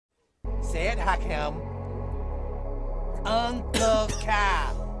Say it, Hakim. Uncle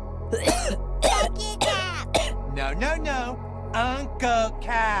Cap. Thank you, Cap. No, no, no. Uncle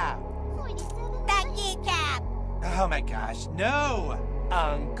Cap. Thank you, Cap. Oh my gosh, no.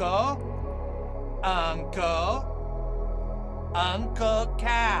 Uncle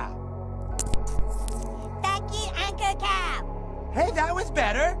Cap. Thank you, Uncle Cap. Hey, that was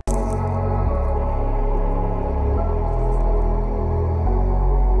better.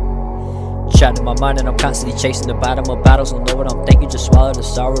 Shot in my mind and I'm constantly chasing the bottom of bottles. Don't know what I'm thinking, just swallow the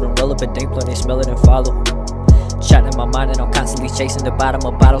sorrow. Don't roll up a dink, they smell it and follow. Shot in my mind and I'm constantly chasing the bottom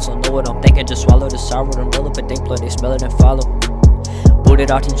of bottles. Don't know what I'm thinking, just swallow the sorrow. Don't roll up a dink, they smell it and follow. Booted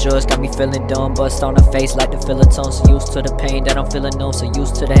off the drugs, got me feeling dumb. Bust on the face like the Philitones. So used to the pain that I'm feeling numb. So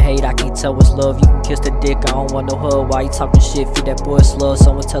used to the hate, I can't tell what's love. You can kiss the dick, I don't want no hug. Why you talking shit, feed that boy slug.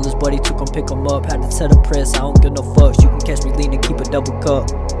 Someone tell his buddy to come pick him up. Had to tell the press, I don't give no fucks. You can catch me leaning, keep a double cup.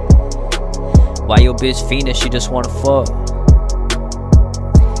 Why your bitch fiendin', she just wanna fuck.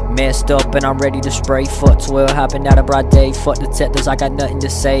 Messed up and I'm ready to spray. Fuck 12, hopping out of broad day. Fuck detectives, I got nothing to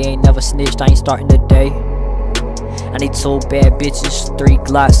say. Ain't never snitched, I ain't starting today. I need 2 bad bitches, 3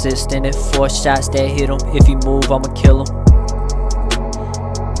 Glocks, extended 4 shots that hit him. If he move, I'ma kill him.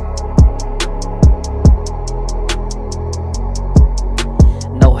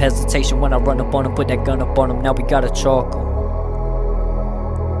 No hesitation when I run up on him, put that gun up on him. Now we gotta chalk him.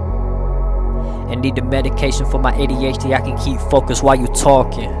 And need the medication for my ADHD, I can keep focused while you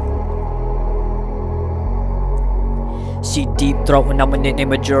talking. She deep throatin', I'ma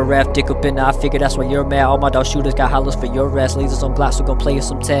nickname a Giraffe. Dick up in her, I figure that's why you're mad. All my dog shooters got hollers for your ass. Lasers on Glocks, we gon' play you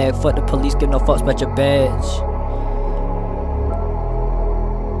some tag. Fuck the police, give no fucks about your badge.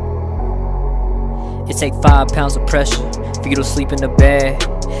 It take 5 pounds of pressure for you to sleep in the bed.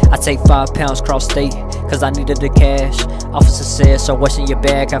 I take 5 pounds cross state, cause I needed the cash. Officer said, so what's in your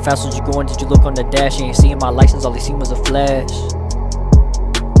bag? How fast was you going? Did you look on the dash? You ain't seeing my license, all he seen was a flash.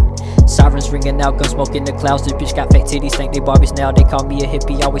 Sirens ringing out, gun smoke in the clouds. This bitch got fake titties, think they Barbies now. They call me a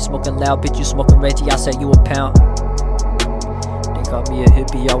hippie, always smoking loud. Bitch, you smoking Reggie, I say you a pound. They call me a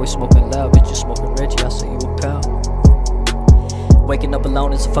hippie, always smoking loud. Bitch, you smoking Reggie, I say you a pound. Waking up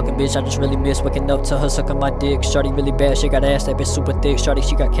alone is a fucking bitch, I just really miss waking up to her sucking my dick. Shorty really bad, she got ass, that bitch super thick. Shorty,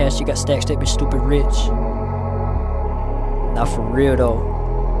 she got cash, she got stacks, that bitch stupid rich. Not for real though.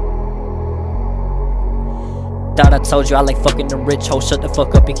 Thought I told you I like fucking them rich hoes. Shut the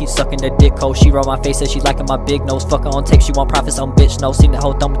fuck up and keep sucking the dick hole. She roll my face, said she liking my big nose. Fuck her on tape, she want profits on bitch no. Seen the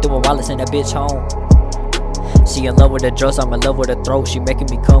whole thumb through her wallet, send that bitch home. She in love with the drugs, I'm in love with her throat. She making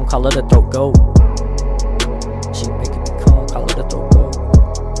me come, call her the throat goat. She making me come, call her the throat goat.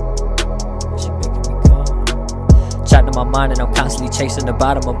 She making me come. Shot in my mind and I'm constantly chasing the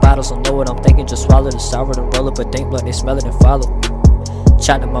bottom of bottles. Don't know what I'm thinking, just swallow the sour. Don't roll up a dink blunt, they smell it and follow.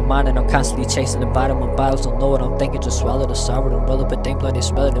 Shot in my mind and I'm constantly chasing the bottom of bottles. Don't know what I'm thinking, just swallow the sour. Don't roll up a dink blunt, they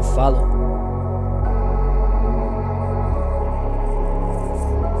smell it and follow.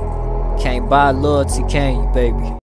 Can't buy loyalty, can you, baby?